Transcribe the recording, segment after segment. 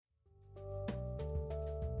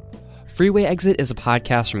Freeway Exit is a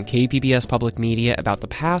podcast from KPBS Public Media about the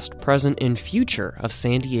past, present, and future of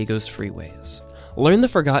San Diego's freeways. Learn the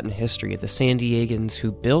forgotten history of the San Diegans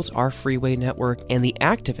who built our freeway network and the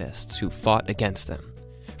activists who fought against them.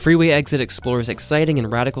 Freeway Exit explores exciting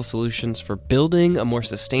and radical solutions for building a more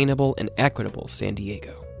sustainable and equitable San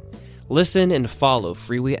Diego. Listen and follow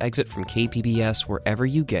Freeway Exit from KPBS wherever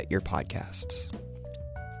you get your podcasts.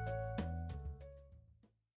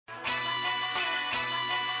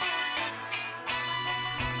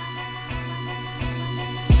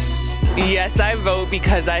 Yes, I vote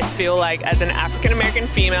because I feel like as an African-American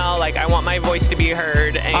female, like I want my voice to be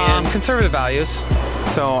heard. And conservative values.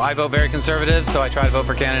 So I vote very conservative, so I try to vote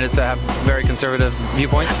for candidates that have very conservative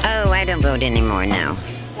viewpoints. Oh, I don't vote anymore now.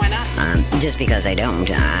 Why not? Just because I don't.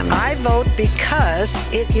 I vote because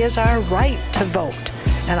it is our right to vote,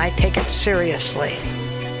 and I take it seriously.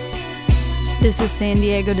 This is San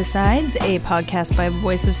Diego Decides, a podcast by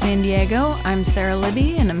Voice of San Diego. I'm Sarah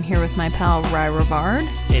Libby, and I'm here with my pal, Ry Rivard.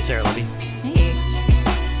 Hey, Sarah Libby. Hey.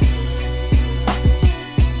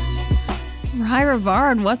 Ry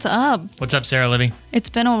Rivard, what's up? What's up, Sarah Libby? It's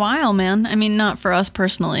been a while, man. I mean, not for us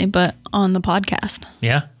personally, but on the podcast.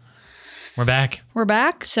 Yeah, we're back. We're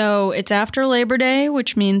back. So it's after Labor Day,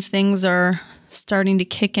 which means things are starting to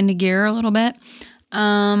kick into gear a little bit.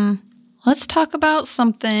 Let's talk about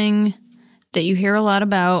something that you hear a lot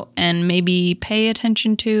about and maybe pay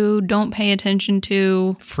attention to, don't pay attention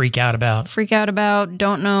to. Freak out about,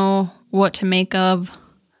 don't know what to make of.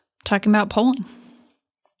 Talking about polling.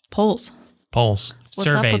 Polls. What's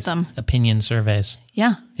surveys, up with them? Opinion surveys.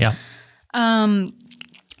 Yeah. Yeah.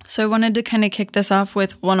 So I wanted to kind of kick this off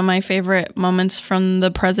with one of my favorite moments from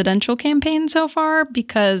the presidential campaign so far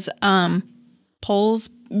because polls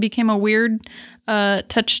became a weird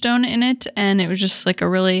touchstone in it, and it was just like a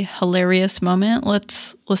really hilarious moment.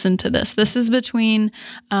 Let's listen to this. This is between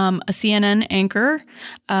a CNN anchor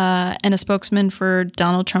and a spokesman for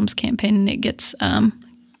Donald Trump's campaign, and it gets a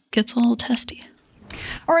little testy.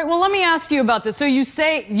 All right, well, let me ask you about this. So you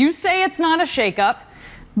say it's not a shakeup,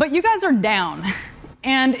 but you guys are down,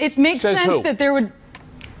 and it makes sense that there would.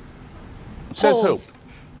 Says polls, who?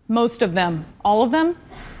 Most of them, all of them.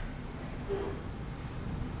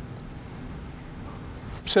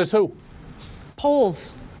 Says who?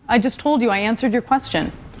 Polls. I just told you. I answered your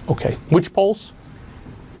question. Okay. Which polls?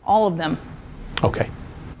 All of them. Okay.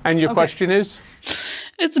 And your question is?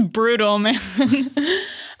 It's brutal, man.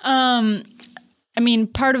 I mean,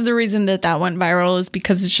 part of the reason that went viral is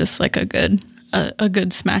because it's just like a good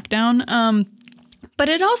smackdown. But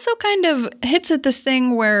it also kind of hits at this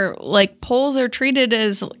thing where like polls are treated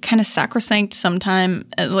as kind of sacrosanct sometimes,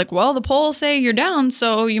 as like, well, the polls say you're down,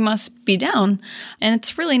 so you must be down. And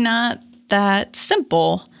it's really not that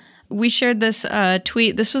simple. We shared this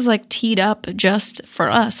tweet. This was like teed up just for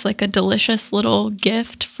us, like a delicious little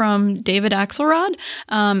gift from David Axelrod.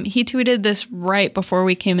 He tweeted this right before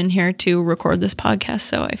we came in here to record this podcast,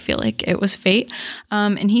 so I feel like it was fate.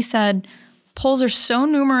 And he said, polls are so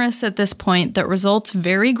numerous at this point that results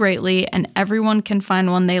vary greatly and everyone can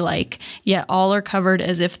find one they like, yet all are covered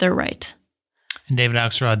as if they're right. And David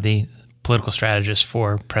Axelrod, the political strategist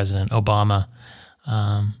for President Obama,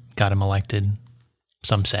 got him elected,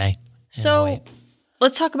 some say. So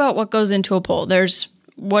let's talk about what goes into a poll. There's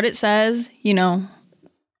what it says, Ry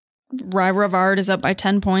Rivard is up by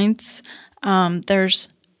 10 points. There's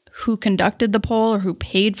who conducted the poll or who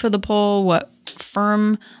paid for the poll, what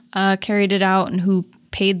firm carried it out and who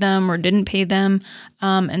paid them or didn't pay them.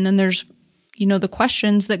 And then there's, the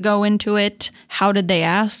questions that go into it. How did they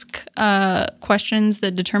ask questions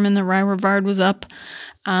that determine that Ry Rivard was up?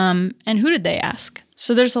 And who did they ask?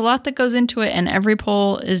 So there's a lot that goes into it, and every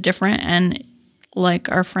poll is different. And like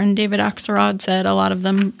our friend David Axelrod said, a lot of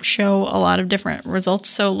them show a lot of different results.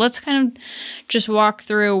 So let's kind of just walk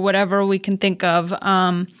through whatever we can think of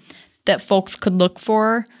that folks could look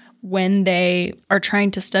for when they are trying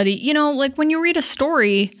to study. Like when you read a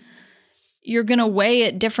story, you're going to weigh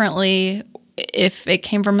it differently if it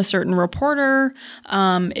came from a certain reporter,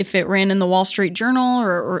 if it ran in the Wall Street Journal,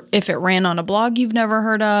 or if it ran on a blog you've never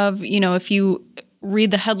heard of. If you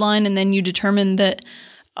read the headline and then you determine that,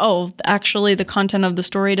 oh, actually the content of the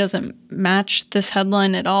story doesn't match this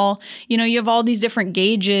headline at all. You have all these different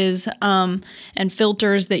gauges and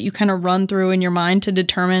filters that you kind of run through in your mind to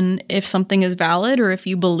determine if something is valid or if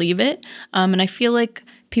you believe it. And I feel like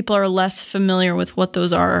people are less familiar with what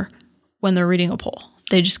those are when they're reading a poll.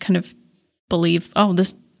 They just kind of believe, oh,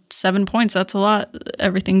 this 7 points, that's a lot.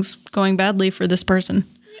 Everything's going badly for this person.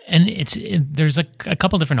 And there's a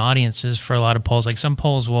couple different audiences for a lot of polls. Like some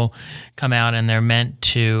polls will come out and they're meant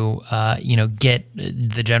to, get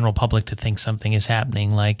the general public to think something is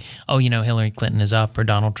happening. Like, Hillary Clinton is up or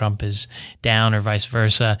Donald Trump is down or vice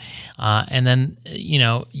versa. And then,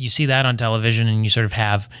 you see that on television and you sort of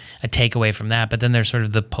have a takeaway from that. But then there's sort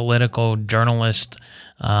of the political journalist,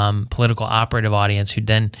 political operative audience who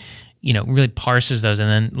then really parses those. And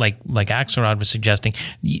then like Axelrod was suggesting,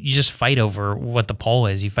 you just fight over what the poll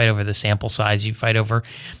is. You fight over the sample size. You fight over,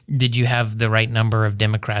 did you have the right number of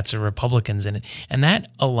Democrats or Republicans in it? And that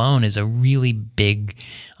alone is a really big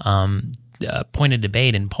point of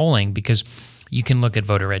debate in polling, because you can look at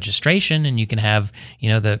voter registration and you can have,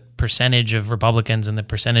 the percentage of Republicans and the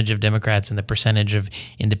percentage of Democrats and the percentage of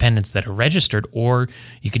independents that are registered, or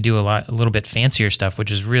you could do a little bit fancier stuff, which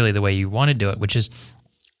is really the way you want to do it, which is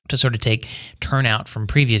to sort of take turnout from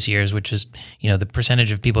previous years, which is, the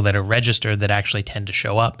percentage of people that are registered that actually tend to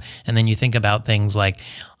show up. And then you think about things like,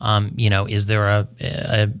 is there a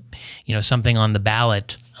something on the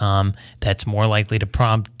ballot that's more likely to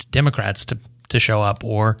prompt Democrats to show up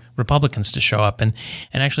or Republicans to show up. And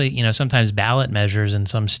actually, sometimes ballot measures in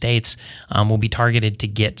some states will be targeted to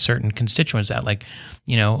get certain constituents out, like,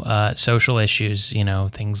 social issues,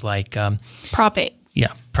 things like Prop 8.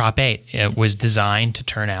 Yeah, Prop 8. It was designed to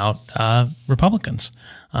turn out Republicans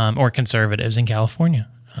or conservatives in California.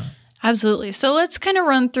 Absolutely. So let's kind of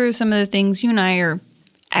run through some of the things. You and I are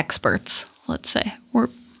experts, let's say. We're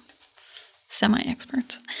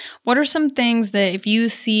semi-experts. What are some things that if you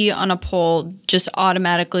see on a poll, just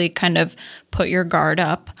automatically kind of put your guard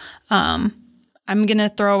up? I'm going to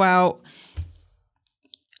throw out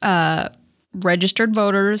registered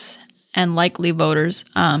voters and likely voters.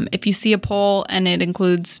 If you see a poll and it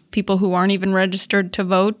includes people who aren't even registered to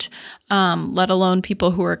vote, let alone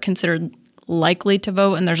people who are considered likely to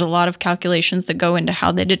vote, and there's a lot of calculations that go into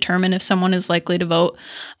how they determine if someone is likely to vote.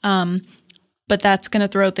 But that's going to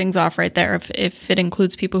throw things off right there if it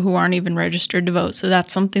includes people who aren't even registered to vote. So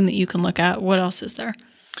that's something that you can look at. What else is there?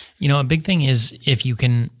 A big thing is if you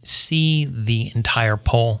can see the entire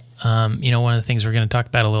poll. One of the things we're going to talk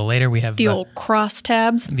about a little later, we have the old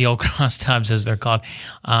crosstabs. The old crosstabs, as they're called.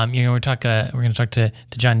 We're going to talk to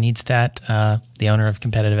John Neidstadt, the owner of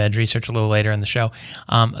Competitive Edge Research, a little later in the show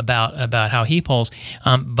about how he polls.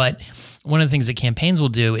 But one of the things that campaigns will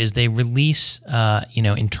do is they release,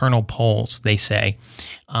 internal polls, they say.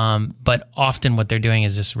 But often what they're doing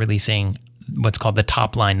is just releasing what's called the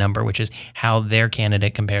top line number, which is how their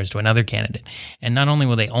candidate compares to another candidate. And not only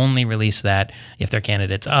will they only release that if their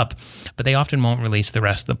candidate's up, but they often won't release the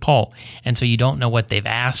rest of the poll. And so you don't know what they've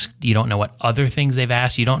asked. You don't know what other things they've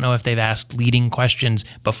asked. You don't know if they've asked leading questions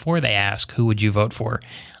before they ask, who would you vote for?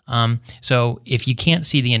 So if you can't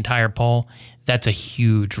see the entire poll, that's a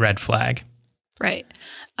huge red flag. Right.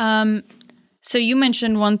 So you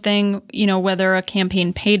mentioned one thing, whether a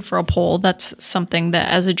campaign paid for a poll. That's something that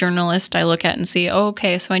as a journalist I look at and see,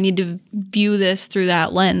 okay, so I need to view this through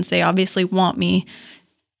that lens. They obviously want me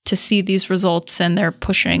to see these results and they're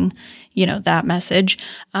pushing, that message.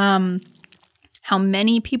 How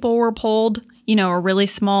many people were polled? A really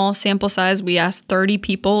small sample size. We asked 30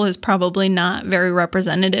 people is probably not very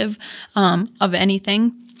representative of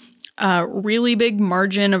anything. Really big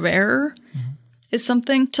margin of error is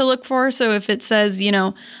something to look for. So if it says,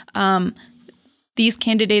 these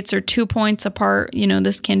candidates are 2 points apart,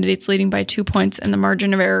 this candidate's leading by 2 points and the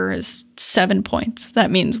margin of error is 7 points.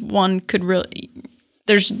 That means one could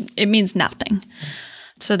it means nothing.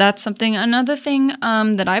 So that's something. Another thing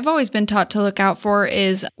that I've always been taught to look out for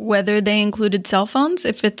is whether they included cell phones.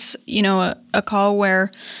 If it's, a call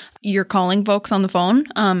where you're calling folks on the phone,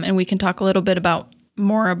 and we can talk a little bit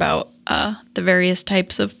more about the various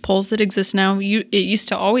types of polls that exist now. It used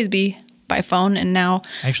to always be by phone, and now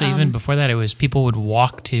actually even before that, it was people would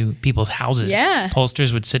walk to people's houses. Yeah,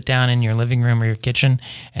 pollsters would sit down in your living room or your kitchen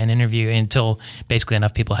and interview until basically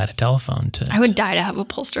enough people had a telephone to. I would die to have a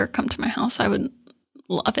pollster come to my house. I would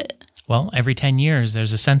love it. Well, every 10 years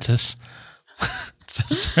there's a census.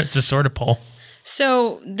 It's a sort of poll.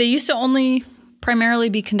 So they used to only primarily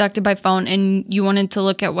be conducted by phone, and you wanted to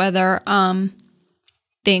look at whether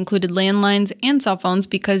they included landlines and cell phones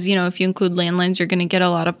because, if you include landlines, you're going to get a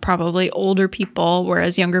lot of probably older people,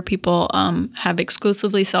 whereas younger people have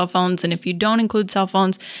exclusively cell phones. And if you don't include cell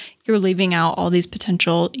phones, you're leaving out all these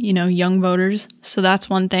potential, young voters. So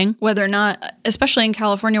that's one thing. Whether or not, especially in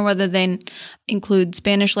California, whether they include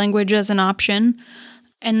Spanish language as an option.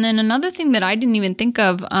 And then another thing that I didn't even think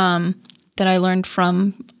of that I learned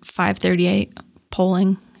from 538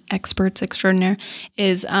 polling experts extraordinaire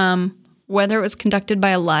is whether it was conducted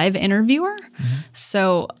by a live interviewer. Mm-hmm.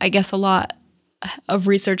 So I guess a lot of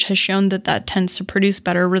research has shown that tends to produce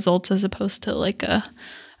better results as opposed to like a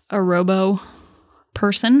robo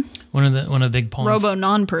person. One of the big polling robo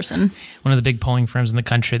non-person. One of the big polling firms in the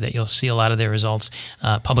country that you'll see a lot of their results,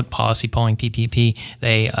 Public Policy Polling, PPP.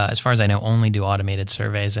 They, as far as I know, only do automated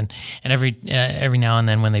surveys, and every now and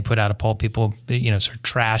then when they put out a poll, people sort of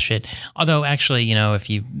trash it. Although actually, if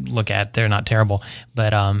you look at, they're not terrible,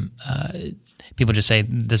 but people just say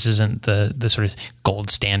this isn't the sort of gold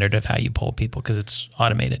standard of how you poll people because it's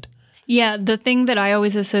automated. Yeah, the thing that I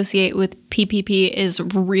always associate with PPP is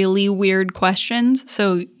really weird questions.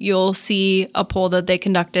 So you'll see a poll that they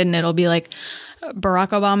conducted and it'll be like, Barack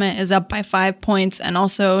Obama is up by 5 points, and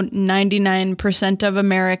also 99% of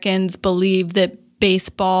Americans believe that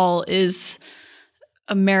baseball is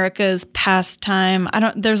America's pastime.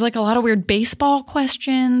 There's like a lot of weird baseball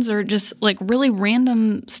questions or just like really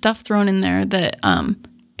random stuff thrown in there that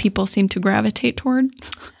people seem to gravitate toward.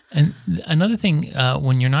 And another thing,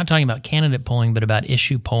 when you're not talking about candidate polling, but about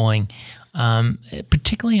issue polling,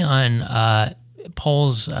 particularly on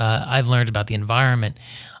polls I've learned about the environment,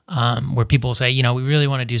 where people say, we really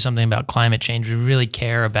want to do something about climate change. We really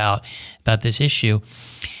care about this issue.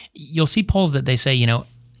 You'll see polls that they say,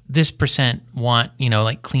 this percent want,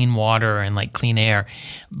 like clean water and like clean air,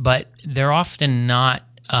 but they're often not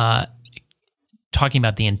talking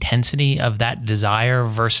about the intensity of that desire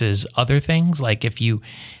versus other things. Like if you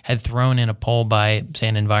had thrown in a poll by, say,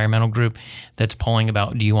 an environmental group that's polling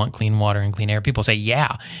about, do you want clean water and clean air? People say,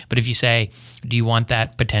 yeah. But if you say, do you want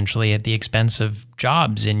that potentially at the expense of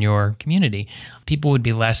jobs in your community? People would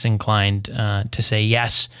be less inclined to say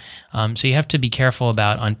yes. So you have to be careful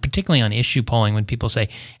about, particularly on issue polling, when people say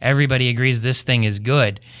everybody agrees this thing is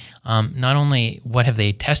good, not only what have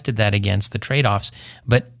they tested that against, the trade-offs,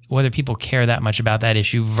 but whether people care that much about that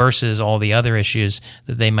issue versus all the other issues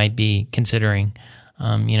that they might be considering.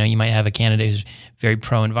 You might have a candidate who's very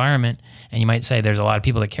pro-environment, and you might say there's a lot of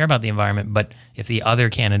people that care about the environment, but if the other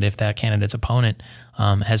candidate, if that candidate's opponent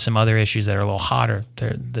has some other issues that are a little hotter,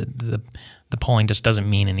 the polling just doesn't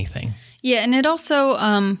mean anything. Yeah, and it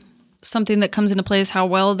also something that comes into play is how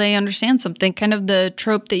well they understand something. Kind of the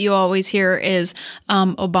trope that you always hear is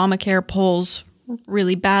Obamacare polls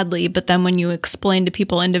really badly, but then when you explain to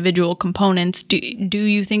people individual components, do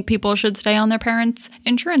you think people should stay on their parents'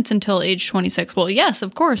 insurance until age 26? Well, yes,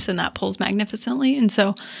 of course, and that polls magnificently. And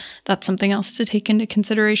so that's something else to take into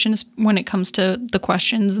consideration when it comes to the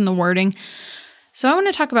questions and the wording. So I want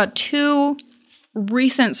to talk about two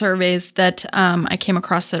recent surveys that I came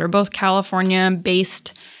across that are both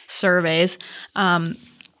California-based surveys. I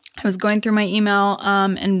was going through my email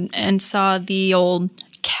and saw the old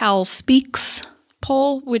Cal Speaks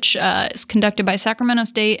poll, which is conducted by Sacramento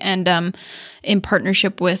State and in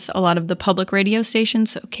partnership with a lot of the public radio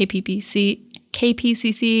stations. So KPCC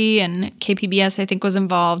and KPBS, I think, was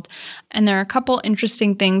involved. And there are a couple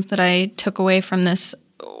interesting things that I took away from this.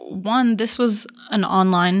 One, this was an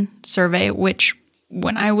online survey, which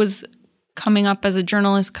when I was coming up as a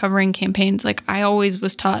journalist covering campaigns, like I always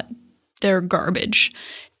was taught they're garbage.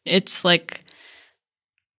 It's like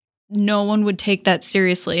no one would take that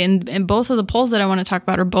seriously. And both of the polls that I want to talk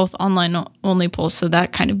about are both online only polls. So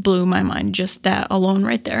that kind of blew my mind, just that alone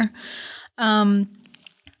right there. And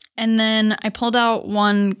then I pulled out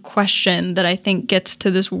one question that I think gets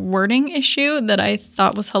to this wording issue that I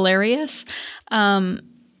thought was hilarious.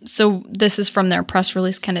 So this is from their press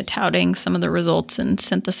release, kind of touting some of the results and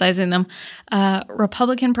synthesizing them.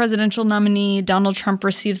 Republican presidential nominee Donald Trump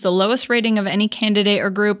receives the lowest rating of any candidate or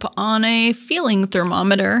group on a feeling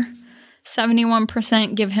thermometer.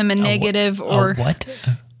 71% give him a negative or what?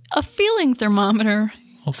 A feeling thermometer.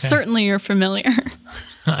 Okay. Certainly you're familiar.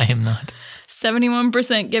 I am not.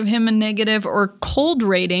 71% give him a negative or cold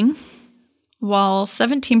rating, while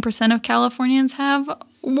 17% of Californians have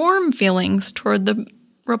warm feelings toward the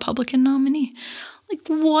Republican nominee. Like,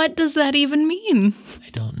 what does that even mean?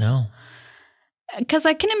 I don't know. Because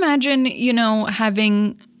I can imagine,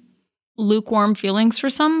 having lukewarm feelings for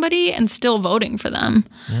somebody and still voting for them.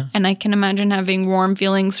 Yeah. And I can imagine having warm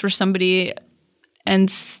feelings for somebody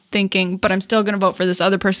and thinking, but I'm still going to vote for this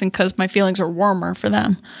other person because my feelings are warmer for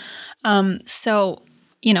them. So,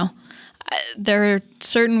 there are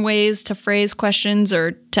certain ways to phrase questions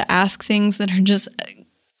or to ask things that are just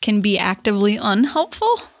can be actively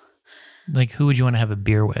unhelpful. Like, who would you want to have a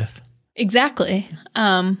beer with? Exactly.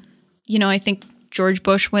 I think George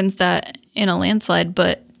Bush wins that in a landslide,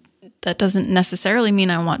 but that doesn't necessarily mean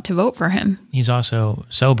I want to vote for him. He's also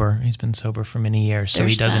sober. He's been sober for many years, so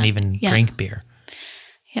he doesn't even drink beer.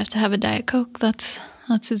 You have to have a Diet Coke. That's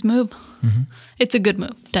his move. Mm-hmm. It's a good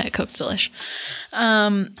move. Diet Coke's delish.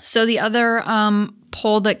 So the other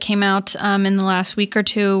poll that came out in the last week or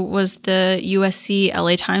two was the USC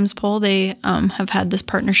LA Times poll. They have had this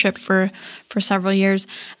partnership for several years.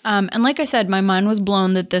 And like I said, my mind was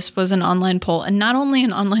blown that this was an online poll. And not only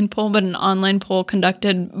an online poll, but an online poll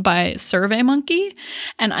conducted by SurveyMonkey.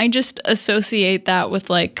 And I just associate that with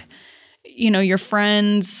like, you know, your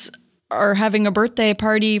friends are having a birthday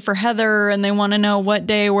party for Heather and they want to know what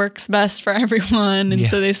day works best for everyone. And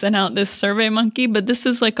so they sent out this SurveyMonkey, but this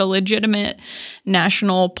is like a legitimate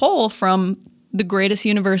national poll from the greatest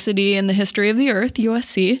university in the history of the earth,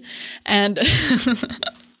 USC, and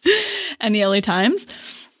and the LA Times.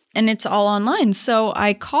 And it's all online. So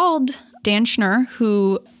I called Dan Schnur,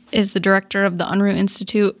 who is the director of the Unruh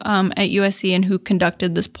Institute at USC and who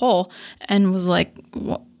conducted this poll, and was like,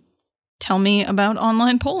 tell me about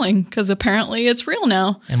online polling, because apparently it's real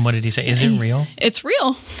now. And what did he say? Is it real? It's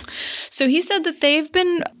real. So he said that they've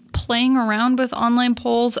been playing around with online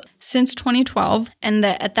polls since 2012, and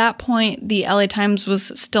that at that point, the LA Times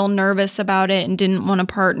was still nervous about it and didn't want to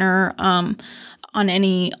partner on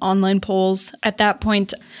any online polls at that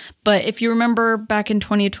point. But if you remember back in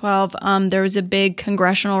 2012, there was a big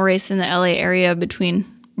congressional race in the LA area between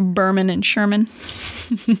Berman and Sherman.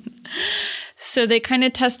 So they kind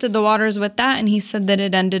of tested the waters with that, and he said that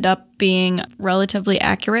it ended up being relatively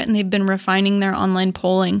accurate, and they've been refining their online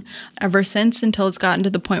polling ever since until it's gotten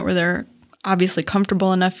to the point where they're obviously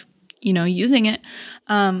comfortable enough, you know, using it.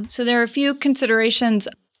 So there are a few considerations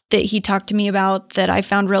that he talked to me about that I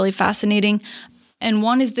found really fascinating. And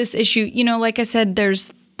one is this issue, you know, like I said,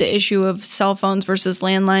 there's the issue of cell phones versus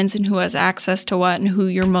landlines and who has access to what and who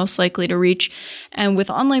you're most likely to reach. And with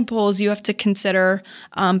online polls, you have to consider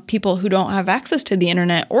people who don't have access to the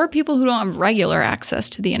internet or people who don't have regular access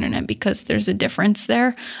to the internet, because there's a difference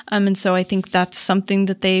there. And so I think that's something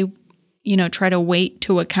that they, you know, try to weight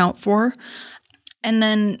to account for. And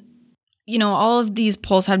then, you know, all of these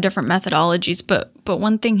polls have different methodologies, but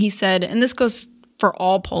one thing he said, and this goes for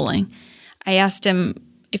all polling, I asked him,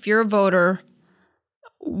 if you're a voter,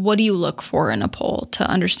 what do you look for in a poll to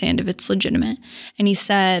understand if it's legitimate? And he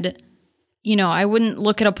said, you know, I wouldn't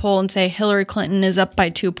look at a poll and say Hillary Clinton is up by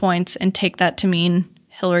 2 points and take that to mean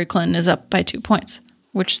Hillary Clinton is up by 2 points,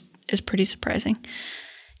 which is pretty surprising.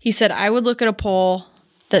 He said, I would look at a poll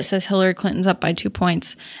that says Hillary Clinton's up by 2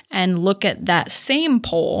 points and look at that same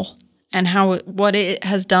poll and what it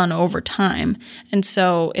has done over time. And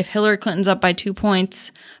so if Hillary Clinton's up by 2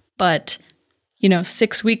 points, but you know,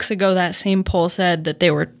 6 weeks ago, that same poll said that they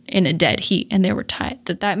were in a dead heat and they were tied.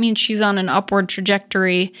 That means she's on an upward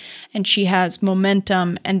trajectory and she has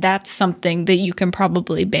momentum, and that's something that you can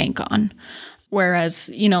probably bank on. Whereas,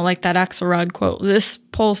 you know, like that Axelrod quote, this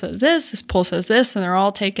poll says this poll says this, and they're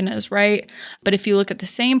all taken as right. But if you look at the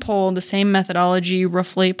same poll, the same methodology,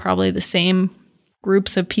 roughly probably the same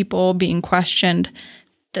groups of people being questioned,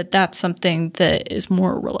 that's something that is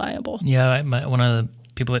more reliable. Yeah, one of the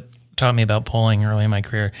people that taught me about polling early in my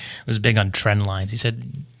career was big on trend lines. He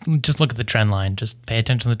said, just look at the trend line, just pay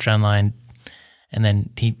attention to the trend line. And then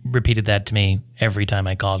he repeated that to me every time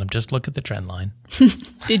I called him, just look at the trend line.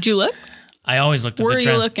 Did you look? I always looked at the trend.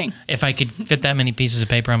 Were you looking? If I could fit that many pieces of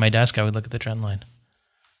paper on my desk, I would look at the trend line.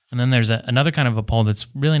 And then there's another kind of a poll that's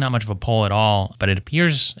really not much of a poll at all, but it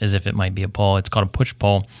appears as if it might be a poll. It's called a push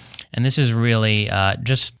poll. And this is really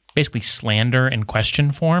just basically slander in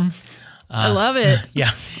question form. I love it.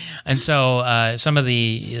 Yeah. And so some of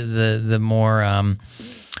the more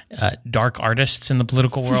dark artists in the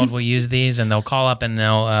political world will use these, and they'll call up and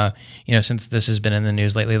they'll, you know, since this has been in the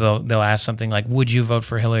news lately, they'll ask something like, would you vote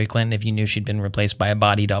for Hillary Clinton if you knew she'd been replaced by a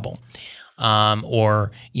body double?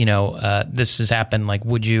 Or, you know, this has happened, like,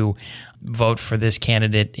 would you vote for this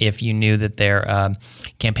candidate if you knew that their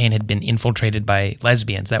campaign had been infiltrated by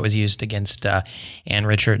lesbians? That was used against Ann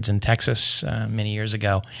Richards in Texas many years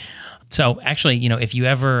ago. So actually, you know, if you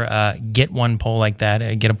ever get one poll like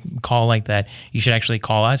that, get a call like that, you should actually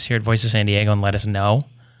call us here at Voice of San Diego and let us know.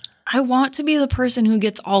 I want to be the person who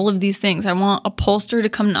gets all of these things. I want a pollster to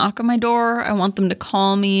come knock on my door. I want them to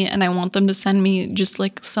call me, and I want them to send me just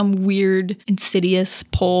like some weird, insidious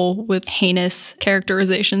poll with heinous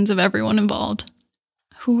characterizations of everyone involved.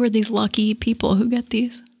 Who are these lucky people who get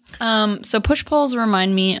these? So push polls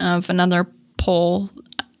remind me of another poll.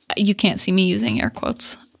 You can't see me using air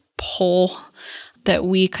quotes. Poll that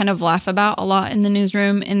we kind of laugh about a lot in the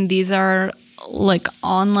newsroom, and these are like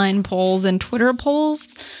online polls and Twitter polls.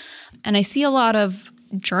 And I see a lot of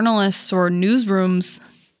journalists or newsrooms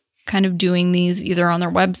kind of doing these either on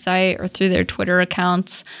their website or through their Twitter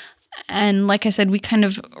accounts. And like I said, we kind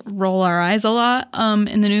of roll our eyes a lot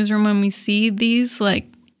in the newsroom when we see these.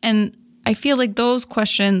 And I feel like those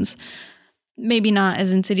questions, maybe not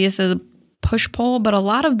as insidious as a push poll, but a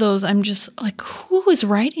lot of those I'm just like, who is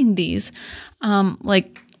writing these?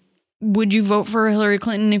 Like, would you vote for Hillary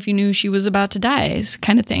Clinton if you knew she was about to die?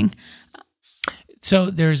 Kind of thing. So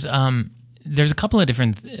there's a couple of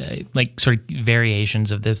different like sort of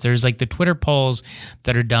variations of this. There's like the Twitter polls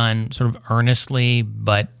that are done sort of earnestly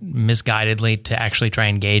but misguidedly to actually try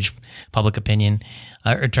and gauge public opinion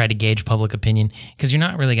or try to gauge public opinion, because you're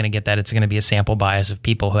not really going to get that. It's going to be a sample bias of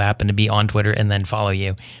people who happen to be on Twitter and then follow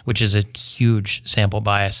you, which is a huge sample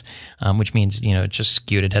bias, which means, it's just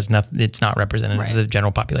skewed. It has nothing. It's not representative of the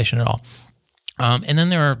general population at all. And then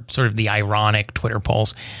there are sort of the ironic Twitter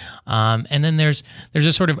polls. And then there's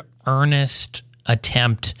a sort of earnest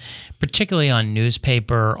attempt, particularly on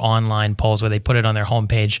newspaper online polls where they put it on their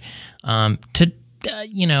homepage, to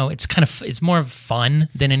it's more fun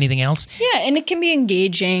than anything else. Yeah, and it can be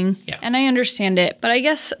engaging, and I understand it. But I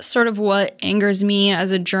guess sort of what angers me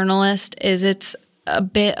as a journalist is it's a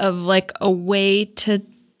bit of like a way to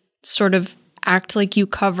sort of act like you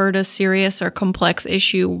covered a serious or complex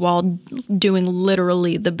issue while doing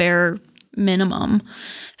literally the bare minimum.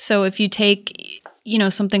 So if you take,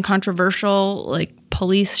 something controversial like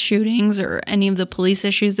police shootings or any of the police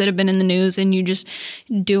issues that have been in the news, and you just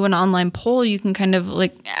do an online poll, you can kind of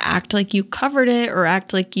like act like you covered it or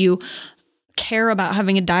act like you care about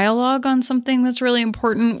having a dialogue on something that's really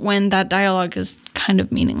important when that dialogue is kind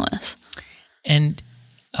of meaningless. And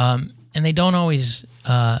they don't always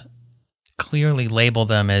clearly label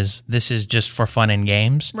them as this is just for fun and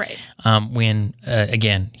games. Right. When,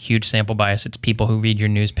 again, huge sample bias. It's people who read your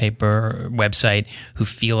newspaper or website who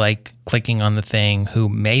feel like clicking on the thing, who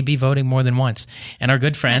may be voting more than once, and our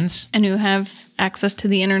good friends. And who have access to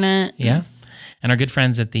the internet. Yeah. And our good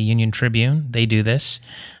friends at the Union Tribune, they do this,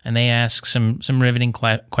 and they ask some riveting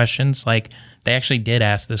questions. Like, they actually did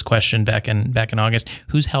ask this question back in August.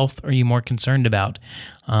 Whose health are you more concerned about?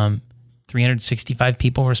 365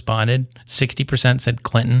 people responded. 60% said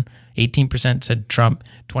Clinton, 18% said Trump,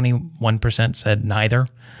 21% said neither.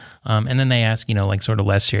 And then they ask, like sort of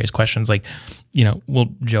less serious questions like,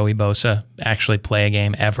 will Joey Bosa actually play a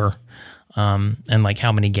game ever? And like,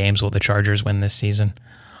 how many games will the Chargers win this season?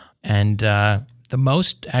 And the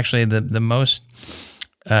most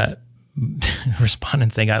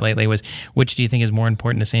respondents they got lately was, which do you think is more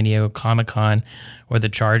important to San Diego Comic-Con or the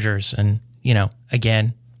Chargers? And,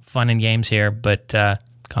 again, fun and games here, but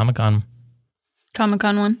Comic-Con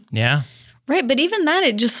won. Yeah. Right, but even that,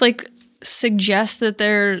 it just like suggests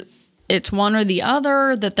that it's one or the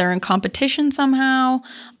other, that they're in competition somehow,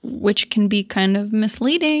 which can be kind of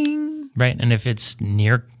misleading. Right, and if it's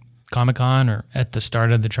near Comic-Con or at the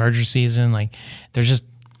start of the Charger season, like they're just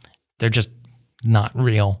not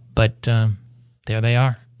real, but there they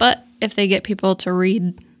are. But if they get people to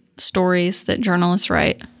read stories that journalists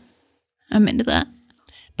write, I'm into that.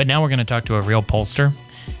 But now we're going to talk to a real pollster,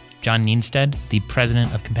 John Nienstedt, the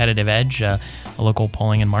president of Competitive Edge, a local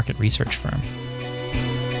polling and market research firm.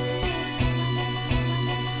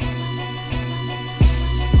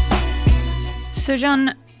 So,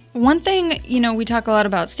 John, one thing, we talk a lot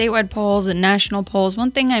about statewide polls and national polls. One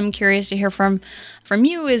thing I'm curious to hear from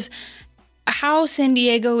you is how San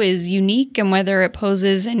Diego is unique and whether it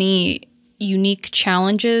poses any unique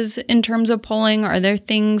challenges in terms of polling. Are there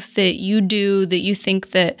things that you do that you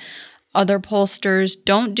think that other pollsters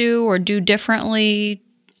don't do or do differently?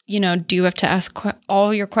 Do you have to ask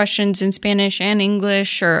all your questions in Spanish and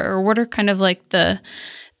English, or what are kind of like the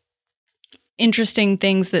interesting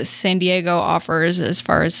things that San Diego offers as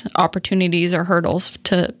far as opportunities or hurdles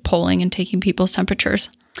to polling and taking people's temperatures?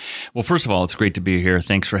 Well, first of all, it's great to be here.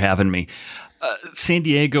 Thanks for having me. San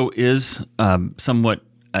Diego is somewhat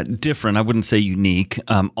different. I wouldn't say unique.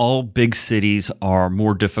 All big cities are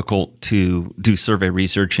more difficult to do survey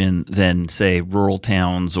research in than, say, rural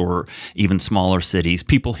towns or even smaller cities.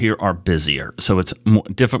 People here are busier, so it's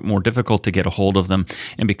more difficult to get a hold of them.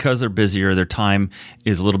 And because they're busier, their time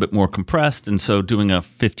is a little bit more compressed. And so doing a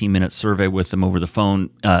 15-minute survey with them over the phone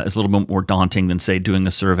is a little bit more daunting than, say, doing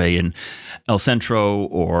a survey in El Centro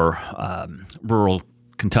or rural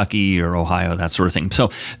Kentucky or Ohio, that sort of thing.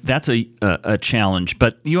 So that's a challenge.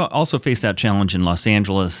 But you also face that challenge in Los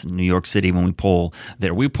Angeles, New York City when we poll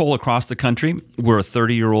there. We poll across the country. We're a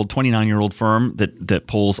 29-year-old firm that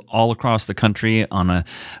polls all across the country on a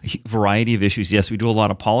variety of issues. Yes, we do a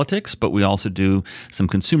lot of politics, but we also do some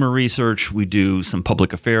consumer research. We do some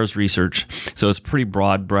public affairs research. So it's a pretty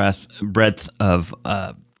broad breadth of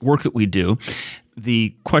work that we do.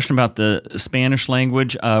 The question about the Spanish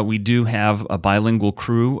language, we do have a bilingual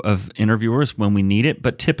crew of interviewers when we need it,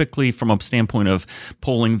 but typically from a standpoint of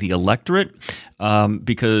polling the electorate,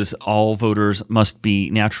 because all voters must be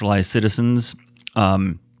naturalized citizens,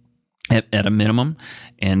 at a minimum,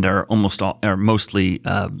 and are mostly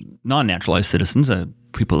non-naturalized citizens,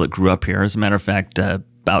 people that grew up here. As a matter of fact,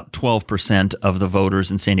 about 12% of the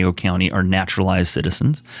voters in San Diego County are naturalized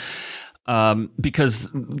citizens. Because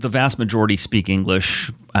the vast majority speak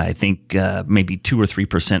English. I think maybe 2 or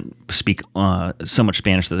 3% speak so much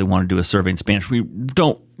Spanish that they want to do a survey in Spanish. We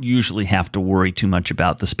don't usually have to worry too much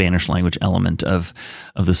about the Spanish language element of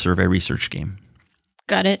the survey research game.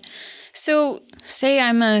 Got it. So say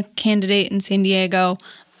I'm a candidate in San Diego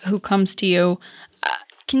who comes to you.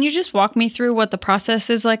 Can you just walk me through what the process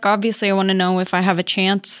is like? Obviously, I want to know if I have a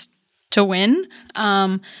chance to win.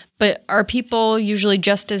 But are people usually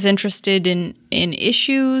just as interested in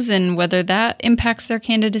issues and whether that impacts their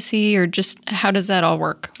candidacy, or just how does that all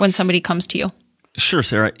work when somebody comes to you? Sure,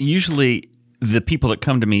 Sarah. Usually the people that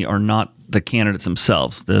come to me are not the candidates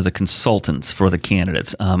themselves. They're the consultants for the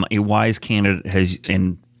candidates. A wise candidate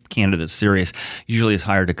candidate serious usually has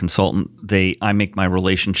hired a consultant. I make my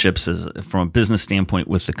relationships from a business standpoint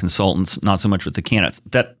with the consultants, not so much with the candidates.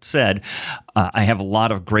 That said, I have a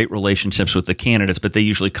lot of great relationships with the candidates, but they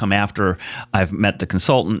usually come after I've met the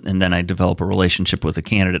consultant, and then I develop a relationship with the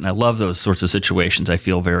candidate. And I love those sorts of situations. I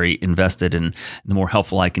feel very invested, and the more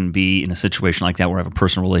helpful I can be in a situation like that where I have a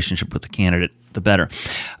personal relationship with the candidate, the better.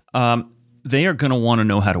 They are going to want to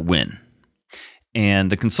know how to win. And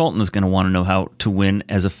the consultant is going to want to know how to win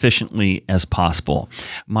as efficiently as possible.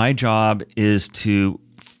 My job is to,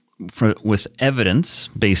 with evidence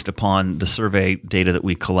based upon the survey data that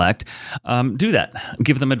we collect, do that.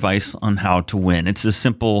 Give them advice on how to win. It's as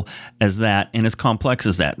simple as that and as complex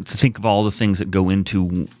as that. To think of all the things that go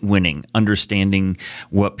into winning, understanding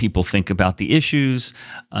what people think about the issues,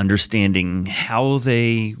 understanding how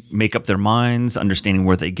they make up their minds, understanding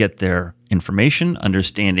where they get their information,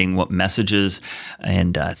 understanding what messages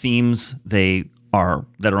and themes that are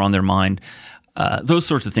on their mind. Those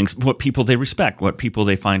sorts of things, what people they respect, what people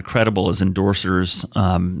they find credible as endorsers,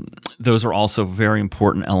 those are also very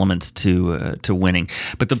important elements to winning.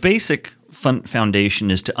 But the basic foundation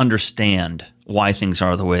is to understand why things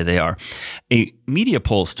are the way they are. A media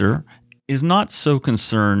pollster is not so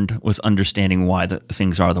concerned with understanding why the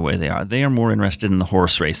things are the way they are. They are more interested in the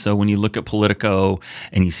horse race. So when you look at Politico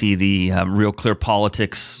and you see the Real Clear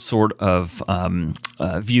Politics sort of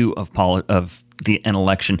view of an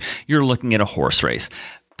election, you're looking at a horse race.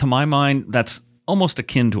 To my mind, that's almost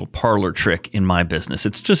akin to a parlor trick in my business.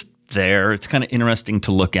 It's just there. It's kind of interesting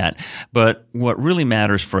to look at. But what really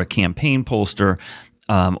matters for a campaign pollster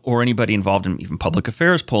or anybody involved in even public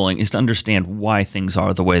affairs polling is to understand why things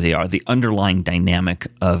are the way they are, the underlying dynamic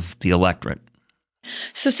of the electorate.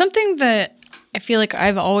 So something that I feel like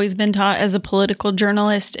I've always been taught as a political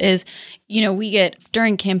journalist is, we get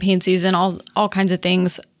during campaign season all kinds of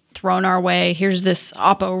things thrown our way. Here's this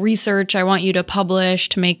Oppo research I want you to publish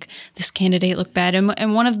to make this candidate look bad.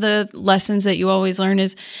 And one of the lessons that you always learn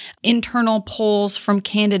is internal polls from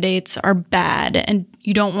candidates are bad. And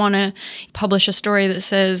you don't want to publish a story that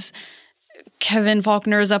says Kevin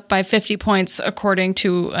Faulconer is up by 50 points according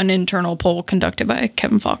to an internal poll conducted by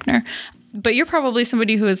Kevin Faulconer. But you're probably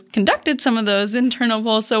somebody who has conducted some of those internal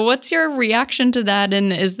polls. So what's your reaction to that?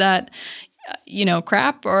 And is that,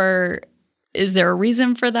 crap, or is there a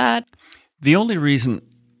reason for that? The only reason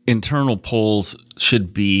internal polls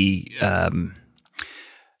should be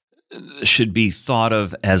thought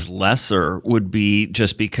of as lesser would be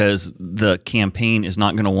just because the campaign is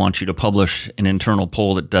not going to want you to publish an internal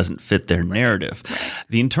poll that doesn't fit their narrative. Right.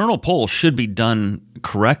 The internal poll should be done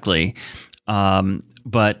correctly.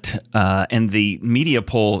 But the media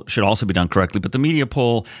poll should also be done correctly. But the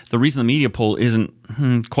reason the media poll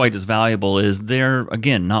isn't quite as valuable is they're,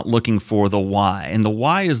 again, not looking for the why. And the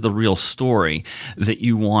why is the real story that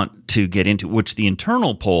you want to get into, which the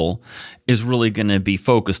internal poll is really going to be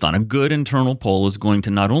focused on. A good internal poll is going to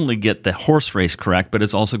not only get the horse race correct, but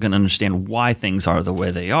it's also going to understand why things are the way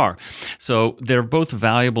they are. So they're both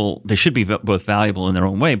valuable. They should be both valuable in their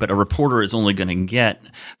own way, but a reporter is only going to get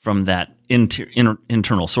from that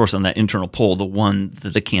internal source on that internal poll the one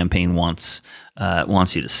that the campaign wants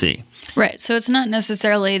you to see. Right. So it's not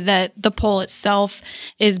necessarily that the poll itself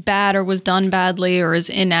is bad or was done badly or is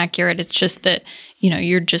inaccurate. It's just that,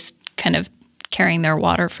 you're just kind of carrying their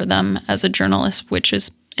water for them as a journalist, which is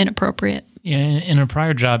inappropriate. Yeah. In a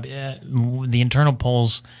prior job, the internal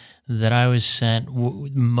polls that I was sent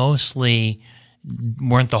mostly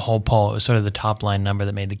weren't the whole poll. It was sort of the top line number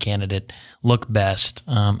that made the candidate look best.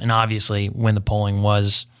 And obviously when the polling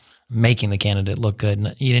was making the candidate look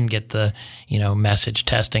good, you didn't get the, message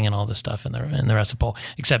testing and all this stuff in the rest of the poll,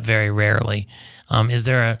 except very rarely. Is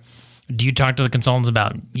there do you talk to the consultants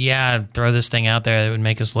about, throw this thing out there that would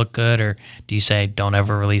make us look good? Or do you say, don't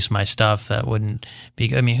ever release my stuff? That wouldn't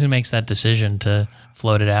be, I mean, who makes that decision to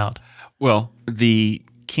float it out? Well, the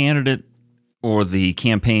candidate or the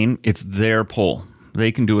campaign, it's their poll.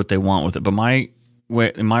 They can do what they want with it. But my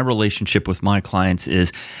relationship with my clients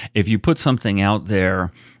is, if you put something out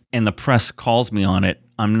there and the press calls me on it,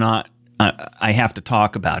 I have to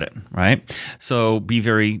talk about it, right? So be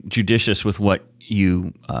very judicious with what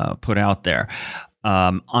you put out there.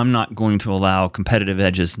 I'm not going to allow Competitive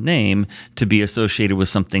Edge's name to be associated with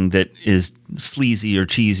something that is sleazy or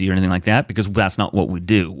cheesy or anything like that, because that's not what we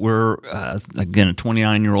do. We're, again, a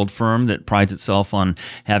 29-year-old firm that prides itself on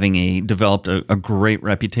having developed a great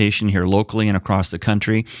reputation here locally and across the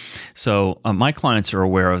country. So my clients are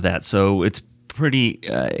aware of that. So it's pretty.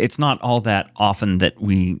 It's not all that often that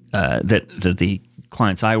that the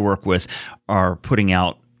clients I work with are putting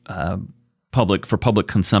out public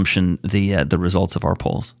consumption the results of our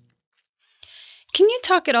polls. Can you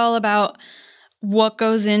talk at all about what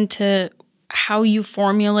goes into how you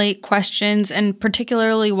formulate questions, and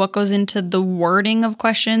particularly what goes into the wording of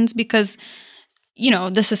questions? Because,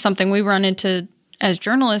 this is something we run into as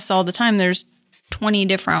journalists all the time. There's 20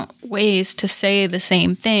 different ways to say the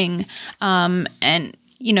same thing. And,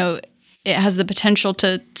 it has the potential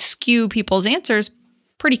to skew people's answers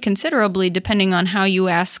pretty considerably depending on how you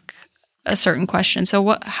ask a certain question.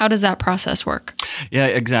 So how does that process work? Yeah,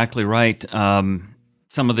 exactly right.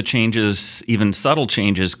 Some of the changes, even subtle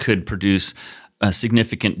changes, could produce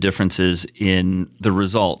significant differences in the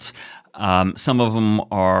results. Some of them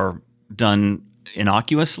are done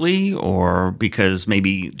innocuously or because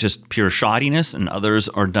maybe just pure shoddiness, and others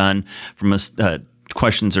are done from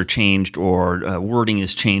questions are changed or wording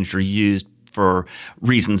is changed or used for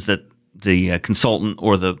reasons that the consultant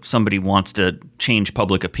or somebody wants to change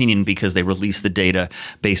public opinion because they release the data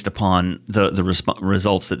based upon the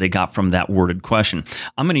results that they got from that worded question.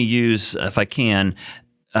 I'm going to use, if I can,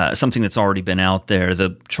 something that's already been out there.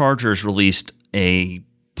 The Chargers released a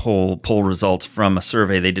poll results from a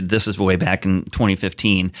survey they did. This is way back in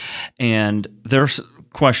 2015, and their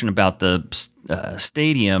question about the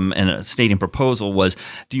stadium and a stadium proposal was: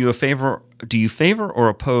 Do you favor or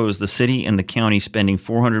oppose the city and the county spending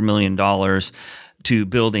 $400 million to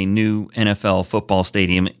build a new NFL football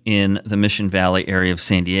stadium in the Mission Valley area of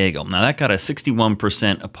San Diego? Now, that got a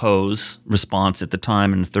 61% oppose response at the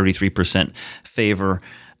time and 33% favor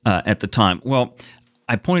at the time. Well,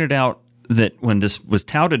 I pointed out that when this was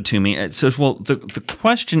touted to me, it says, well, the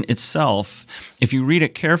question itself, if you read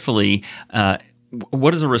it carefully,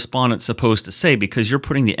 what is a respondent supposed to say? Because you're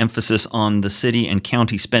putting the emphasis on the city and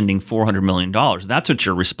county spending $400 million. That's what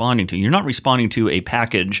you're responding to. You're not responding to a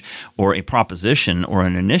package or a proposition or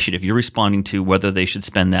an initiative. You're responding to whether they should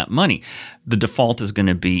spend that money. The default is going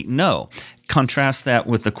to be no. Contrast that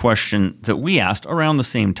with the question that we asked around the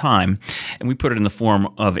same time, and we put it in the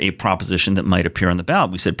form of a proposition that might appear on the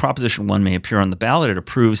ballot. We said Proposition 1 may appear on the ballot. It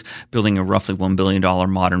approves building a roughly $1 billion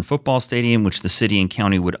modern football stadium, which the city and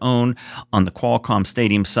county would own on the Qualcomm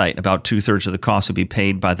Stadium site. About 2/3 of the cost would be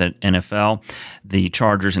paid by the NFL, the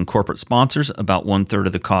Chargers, and corporate sponsors. About 1/3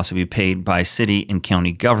 of the cost would be paid by city and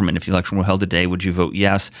county government. If the election were held today, would you vote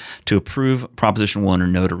yes to approve Proposition 1 or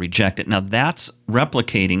no to reject it? Now, that's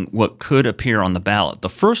replicating what could appear on the ballot. The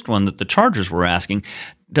first one that the Chargers were asking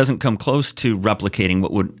doesn't come close to replicating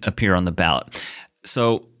what would appear on the ballot.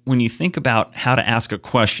 So when you think about how to ask a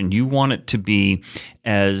question, you want it to be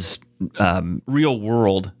as real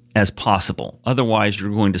world as possible. Otherwise,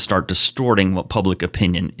 you're going to start distorting what public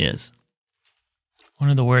opinion is. One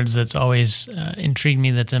of the words that's always intrigued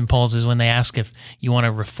me that's in polls is when they ask if you want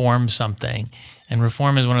to reform something. And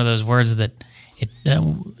reform is one of those words that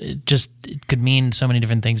it could mean so many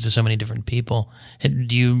different things to so many different people.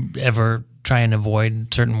 Do you ever try and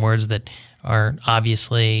avoid certain words that are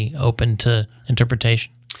obviously open to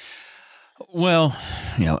interpretation? Well,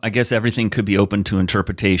 I guess everything could be open to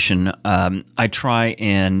interpretation. I try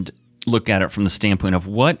and look at it from the standpoint of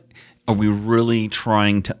what are we really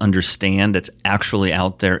trying to understand that's actually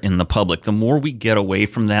out there in the public. The more we get away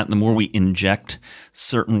from that, the more we inject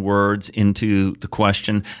certain words into the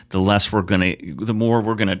question, the more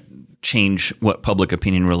we're going to change what public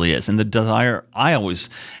opinion really is. And the desire I always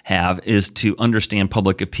have is to understand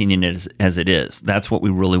public opinion as it is. That's what we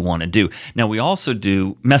really want to do. Now, we also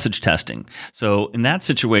do message testing. So in that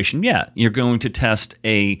situation, you're going to test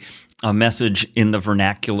a message in the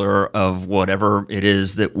vernacular of whatever it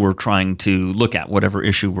is that we're trying to look at, whatever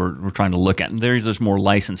issue we're trying to look at. And there's more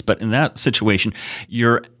license. But in that situation,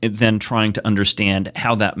 you're then trying to understand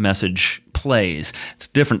how that message plays. It's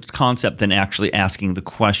a different concept than actually asking the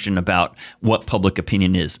question about what public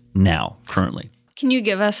opinion is now, currently. Can you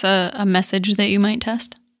give us a message that you might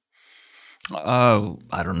test?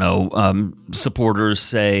 I don't know. Supporters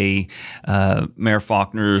say Mayor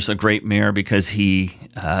Faulkner's a great mayor because he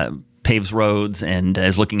paves roads and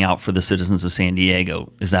is looking out for the citizens of San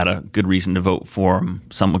Diego. Is that a good reason to vote for him?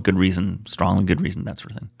 Somewhat good reason, strongly good reason, that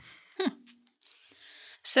sort of thing.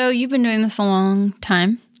 So you've been doing this a long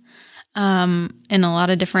time in a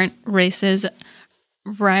lot of different races.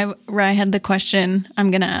 Rye had the question.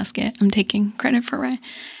 I'm going to ask it. I'm taking credit for Rye.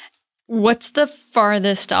 What's the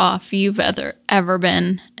farthest off you've ever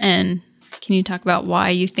been? And can you talk about why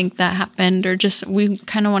you think that happened? Or just, we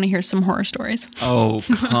kind of want to hear some horror stories. Oh,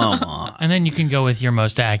 come on. And then you can go with your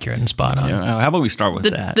most accurate and spot on. Yeah, how about we start with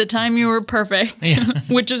that? The time you were perfect,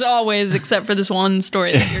 which is always, except for this one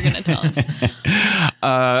story that you're going to tell us.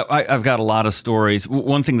 I've got a lot of stories.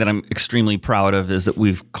 One thing that I'm extremely proud of is that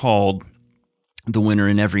we've called the winner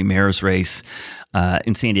in every mayor's race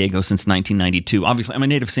in San Diego since 1992. Obviously, I'm a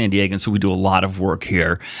native San Diegan, so we do a lot of work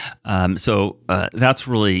here. So that's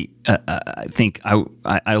really, I think,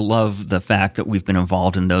 I love the fact that we've been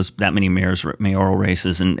involved in that many mayoral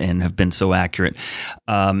races and have been so accurate.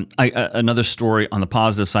 Another story on the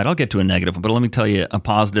positive side, I'll get to a negative one, but let me tell you a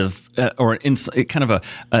positive or kind of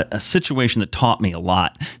a situation that taught me a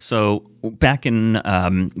lot. So back in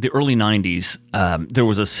the early 90s, there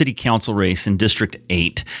was a city council race in District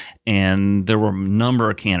 8, and there were a number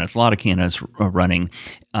of candidates, a lot of candidates running,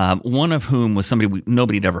 one of whom was somebody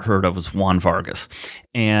nobody had ever heard of, was Juan Vargas.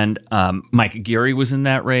 And Mike Geary was in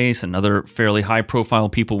that race, and other fairly high-profile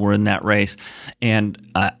people were in that race. And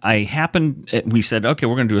we said, okay,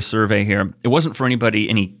 we're going to do a survey here. It wasn't for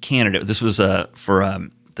any candidate. This was for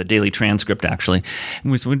the Daily Transcript, actually.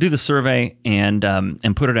 And we said, we'll do the survey and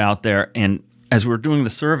put it out there. And as we were doing the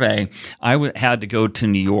survey, I had to go to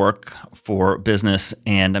New York for business,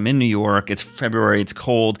 and I'm in New York. It's February, it's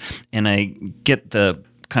cold, and I get the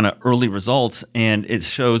kind of early results, and it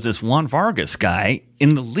shows this Juan Vargas guy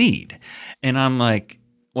in the lead. And I'm like,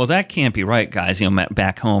 well, that can't be right, guys.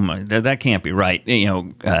 Back home, that can't be right.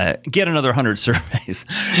 Get another 100 surveys.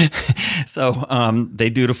 So they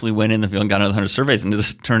dutifully went in the field and got another 100 surveys, and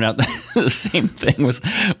this turned out that the same thing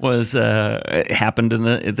was happened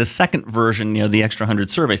in the second version. The extra 100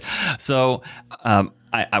 surveys. So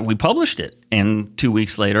we published it, and 2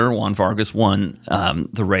 weeks later, Juan Vargas won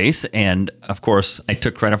the race, and of course, I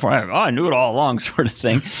took credit for it. I knew it all along, sort of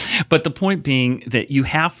thing. But the point being that you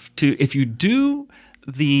have to, if you do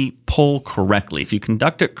the poll correctly, if you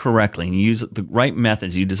conduct it correctly and you use the right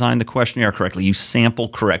methods, you design the questionnaire correctly, you sample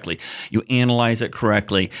correctly, you analyze it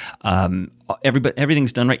correctly,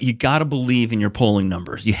 everything's done right, you got to believe in your polling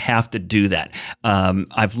numbers. You have to do that.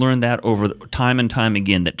 I've learned that over time and time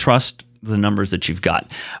again, that trust the numbers that you've got.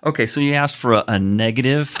 Okay, so you asked for a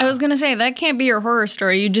negative. I was going to say, that can't be your horror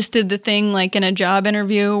story. You just did the thing like in a job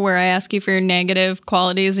interview where I ask you for your negative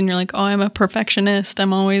qualities and you're like, oh, I'm a perfectionist.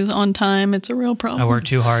 I'm always on time. It's a real problem. I work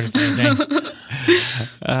too hard for anything.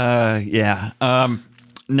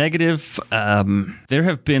 Negative, there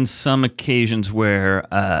have been some occasions where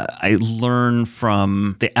I learn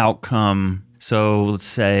from the outcome. So let's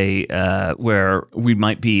say where we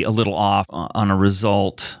might be a little off on a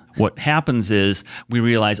result. What happens is we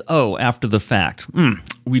realize, after the fact,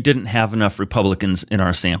 we didn't have enough Republicans in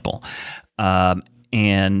our sample.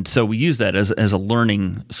 And so we use that as a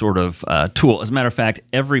learning sort of tool. As a matter of fact,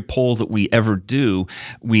 every poll that we ever do,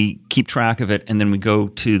 we keep track of it, and then we go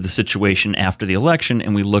to the situation after the election,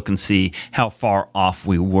 and we look and see how far off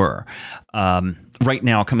we were. Right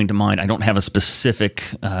now, coming to mind, I don't have a specific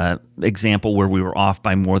example where we were off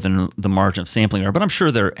by more than the margin of sampling error, but I'm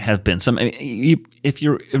sure there have been some. If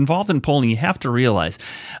you're involved in polling, you have to realize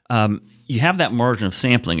you have that margin of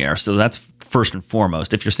sampling error, so that's first and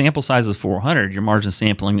foremost. If your sample size is 400, your margin of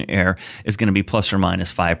sampling error is going to be plus or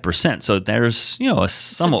minus 5%. So there's a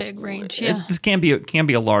somewhat big range. Yeah, it can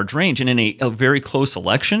be a large range, and in a very close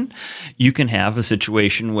election, you can have a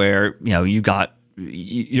situation where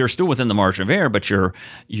you're still within the margin of error, but you're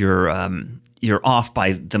off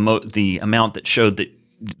by the amount that showed that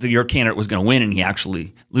your candidate was going to win, and he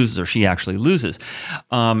actually loses or she actually loses.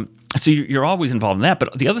 So you're always involved in that.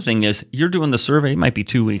 But the other thing is, you're doing the survey. It might be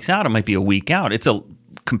 2 weeks out. It might be a week out. It's a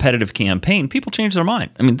competitive campaign. People change their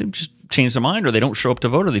mind. I mean, they just change their mind, or they don't show up to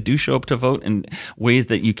vote, or they do show up to vote in ways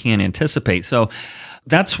that you can't anticipate. So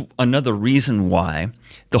that's another reason why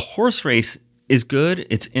the horse race is good.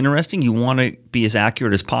 It's interesting. You want to be as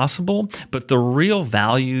accurate as possible. But the real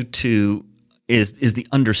value to is the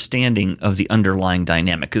understanding of the underlying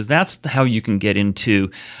dynamic, because that's how you can get into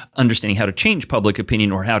understanding how to change public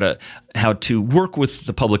opinion, or how to work with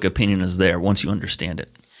the public opinion is there once you understand it.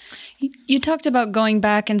 You talked about going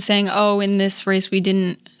back and saying, oh, in this race, we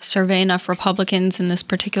didn't survey enough Republicans in this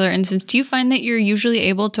particular instance. Do you find that you're usually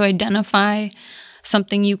able to identify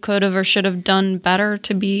something you could have or should have done better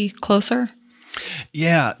to be closer?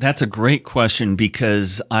 Yeah, that's a great question,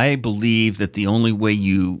 because I believe that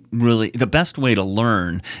the best way to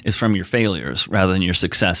learn is from your failures rather than your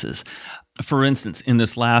successes. For instance, in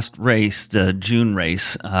this last race, the June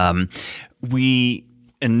race, we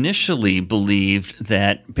initially believed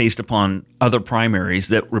that, based upon other primaries,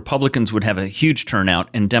 that Republicans would have a huge turnout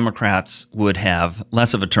and Democrats would have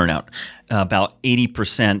less of a turnout, about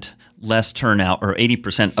 80% less turnout, or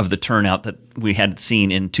 80% of the turnout that we had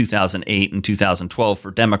seen in 2008 and 2012 for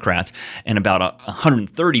Democrats, and about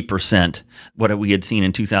 130% what we had seen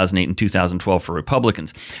in 2008 and 2012 for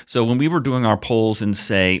Republicans. So when we were doing our polls in,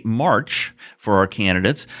 say, March for our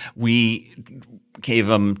candidates, we gave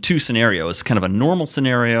them two scenarios, kind of a normal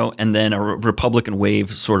scenario and then a Republican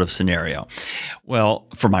wave sort of scenario. Well,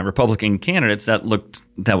 for my Republican candidates, that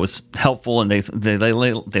was helpful, and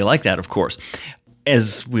they like that, of course.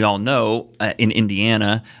 As we all know, in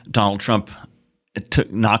Indiana, Donald Trump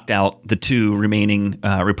knocked out the two remaining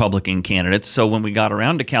Republican candidates. So when we got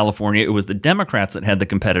around to California, it was the Democrats that had the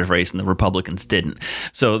competitive race and the Republicans didn't.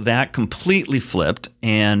 So that completely flipped,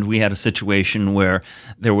 and we had a situation where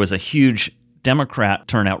there was a huge Democrat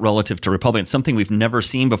turnout relative to Republicans, something we've never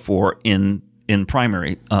seen before in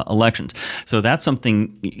primary elections. So that's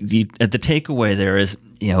something. The takeaway there is,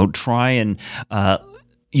 try and.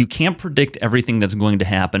 You can't predict everything that's going to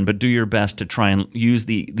happen, but do your best to try and use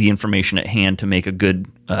the information at hand to make a good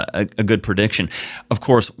prediction. Of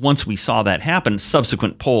course, once we saw that happen,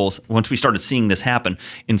 once we started seeing this happen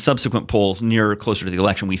in subsequent polls closer to the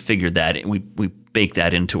election, we figured that we baked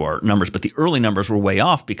that into our numbers. But the early numbers were way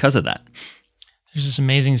off because of that. There's this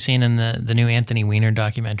amazing scene in the new Anthony Weiner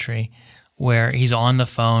documentary where he's on the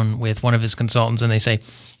phone with one of his consultants, and they say,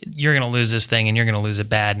 "You're going to lose this thing, and you're going to lose it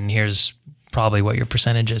bad, and here's probably what your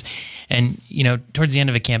percentage is." And, towards the end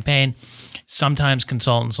of a campaign, sometimes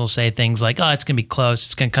consultants will say things like, "Oh, it's going to be close.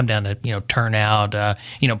 It's going to come down to, turnout,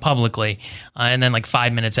 publicly." And then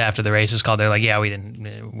 5 minutes after the race is called, they're like, "Yeah,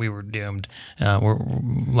 we were doomed. We're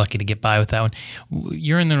lucky to get by with that one."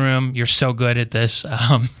 You're in the room. You're so good at this.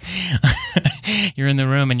 You're in the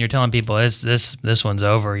room and you're telling people, this one's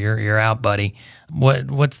over. You're out, buddy.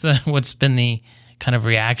 What's been the kind of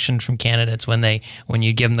reaction from candidates when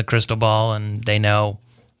you give them the crystal ball and they know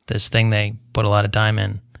this thing they put a lot of time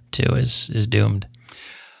in to is doomed?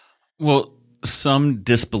 Well, some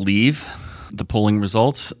disbelieve the polling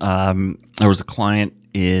results. There was a client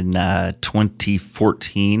in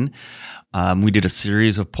 2014. We did a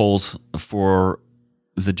series of polls for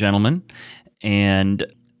the gentleman, and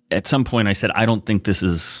at some point I said, I don't think this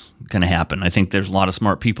is going to happen. I think there's a lot of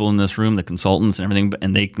smart people in this room, the consultants and everything,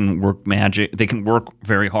 and they can work magic. They can work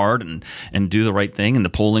very hard and do the right thing, and the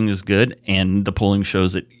polling is good, and the polling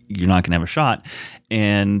shows that you're not going to have a shot.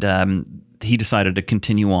 And he decided to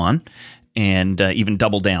continue on and even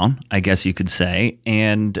double down, I guess you could say.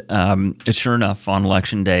 And sure enough, on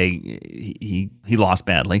election day, he lost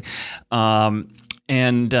badly.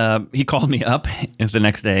 And he called me up the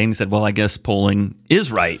next day and he said, "Well, I guess polling is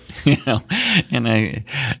right." And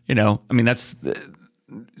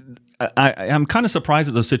I'm kind of surprised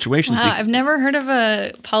at those situations. Wow, I've never heard of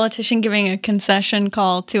a politician giving a concession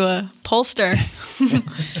call to a pollster.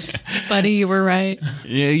 Buddy, you were right.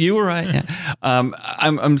 Yeah, you were right. Yeah.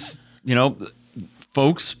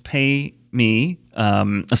 Folks pay me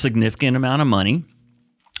a significant amount of money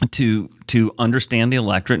to understand the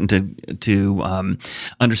electorate and to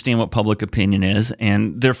understand what public opinion is,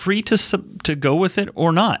 and they're free to go with it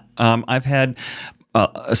or not. I've had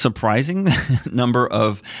a surprising number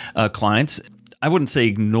of clients. I wouldn't say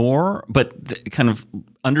ignore, but kind of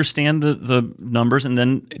understand the numbers and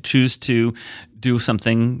then choose to do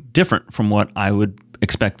something different from what I would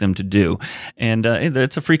expect them to do. And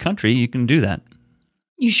it's a free country. You can do that.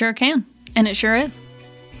 You sure can. And it sure is.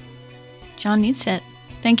 John Neidstedt,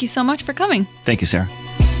 thank you so much for coming. Thank you, Sarah.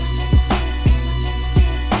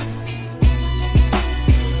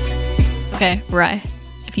 Okay, Rye,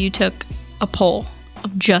 if you took a poll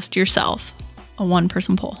of just yourself, a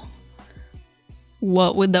one-person poll,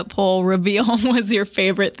 what would that poll reveal was your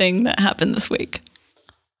favorite thing that happened this week?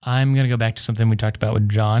 I'm going to go back to something we talked about with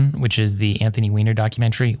John, which is the Anthony Weiner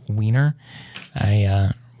documentary, Weiner.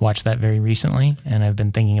 I watched that very recently, and I've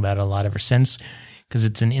been thinking about it a lot ever since, because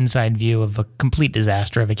it's an inside view of a complete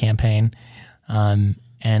disaster of a campaign.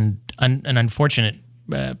 And an unfortunate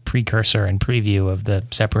precursor and preview of the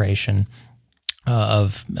separation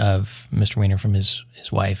of Mr. Weiner from his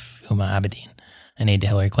wife, Huma Abedin, an aide to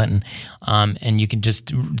Hillary Clinton. And you can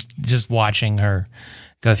just watching her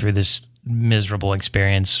go through this miserable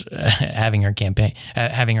experience, having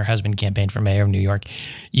her husband campaign for mayor of New York,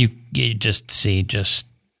 you just see just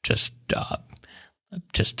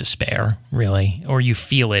despair, really, or you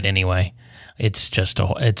feel it anyway. It's just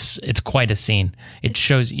it's quite a scene. It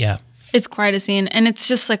shows, yeah. It's quite a scene, and it's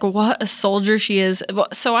just like what a soldier she is.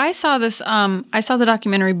 So I saw this. I saw the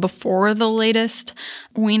documentary before the latest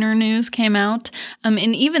Weiner news came out, and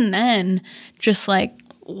even then, just like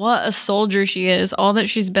what a soldier she is. All that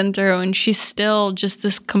she's been through, and she's still just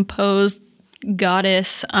this composed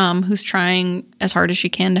goddess who's trying as hard as she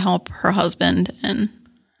can to help her husband, and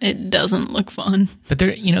it doesn't look fun. But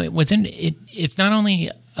there, it's not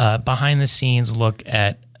only behind the scenes look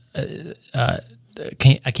at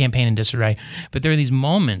a campaign in disarray, but there are these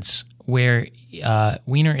moments where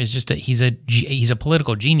Weiner is just he's a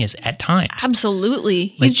political genius at times. Absolutely.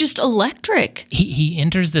 He's just electric. He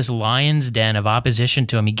enters this lion's den of opposition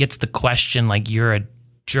to him. He gets the question like, you're a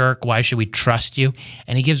jerk, why should we trust you?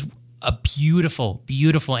 And he gives a beautiful,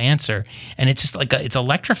 beautiful answer. And it's just like, it's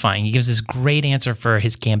electrifying. He gives this great answer for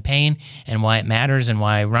his campaign and why it matters and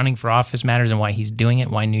why running for office matters and why he's doing it,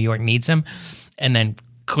 why New York needs him. And then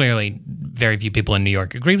clearly very few people in New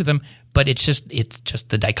York agree with him, but it's just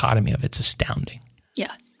the dichotomy of it's astounding.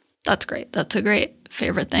 Yeah, that's great. That's a great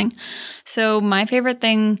favorite thing. So my favorite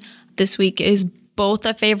thing this week is both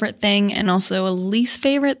a favorite thing and also a least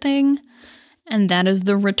favorite thing, and that is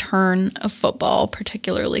the return of football,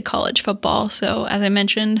 particularly college football. So as I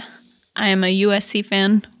mentioned, I am a USC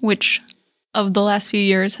fan, which of the last few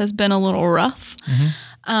years has been a little rough.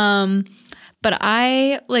 Mm-hmm. But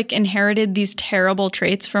I inherited these terrible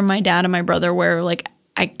traits from my dad and my brother where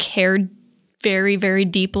I cared very, very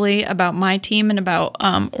deeply about my team and about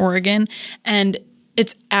Oregon. And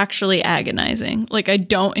it's actually agonizing. I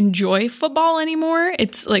don't enjoy football anymore.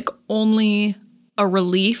 It's only a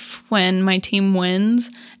relief when my team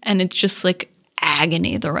wins. And it's just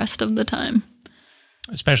agony the rest of the time.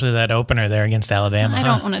 Especially that opener there against Alabama. I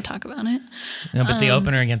don't want to talk about it. No, but the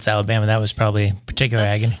opener against Alabama, that was probably particular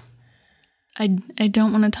agony. I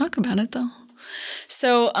don't want to talk about it, though.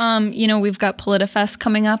 So, we've got PolitiFest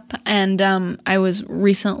coming up, and I was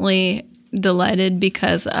recently delighted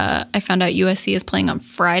because I found out USC is playing on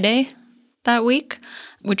Friday that week,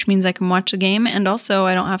 which means I can watch the game, and also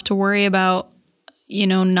I don't have to worry about,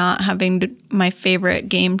 not having my favorite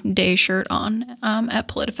game day shirt on at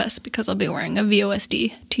PolitiFest because I'll be wearing a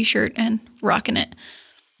VOSD t-shirt and rocking it.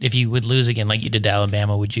 If you would lose again like you did to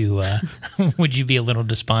Alabama, would you be a little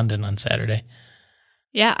despondent on Saturday?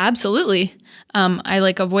 Yeah, absolutely.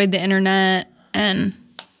 I avoid the internet and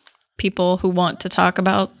people who want to talk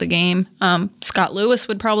about the game. Scott Lewis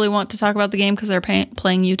would probably want to talk about the game because they're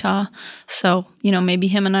playing Utah. So, maybe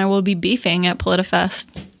him and I will be beefing at PolitiFest.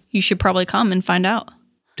 You should probably come and find out.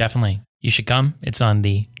 Definitely. You should come. It's on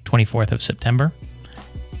the 24th of September.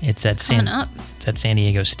 It's at San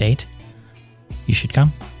Diego State. You should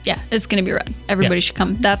come. Yeah, it's going to be rad. Everybody should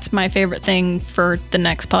come. That's my favorite thing for the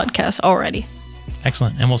next podcast already.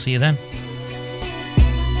 Excellent. And we'll see you then.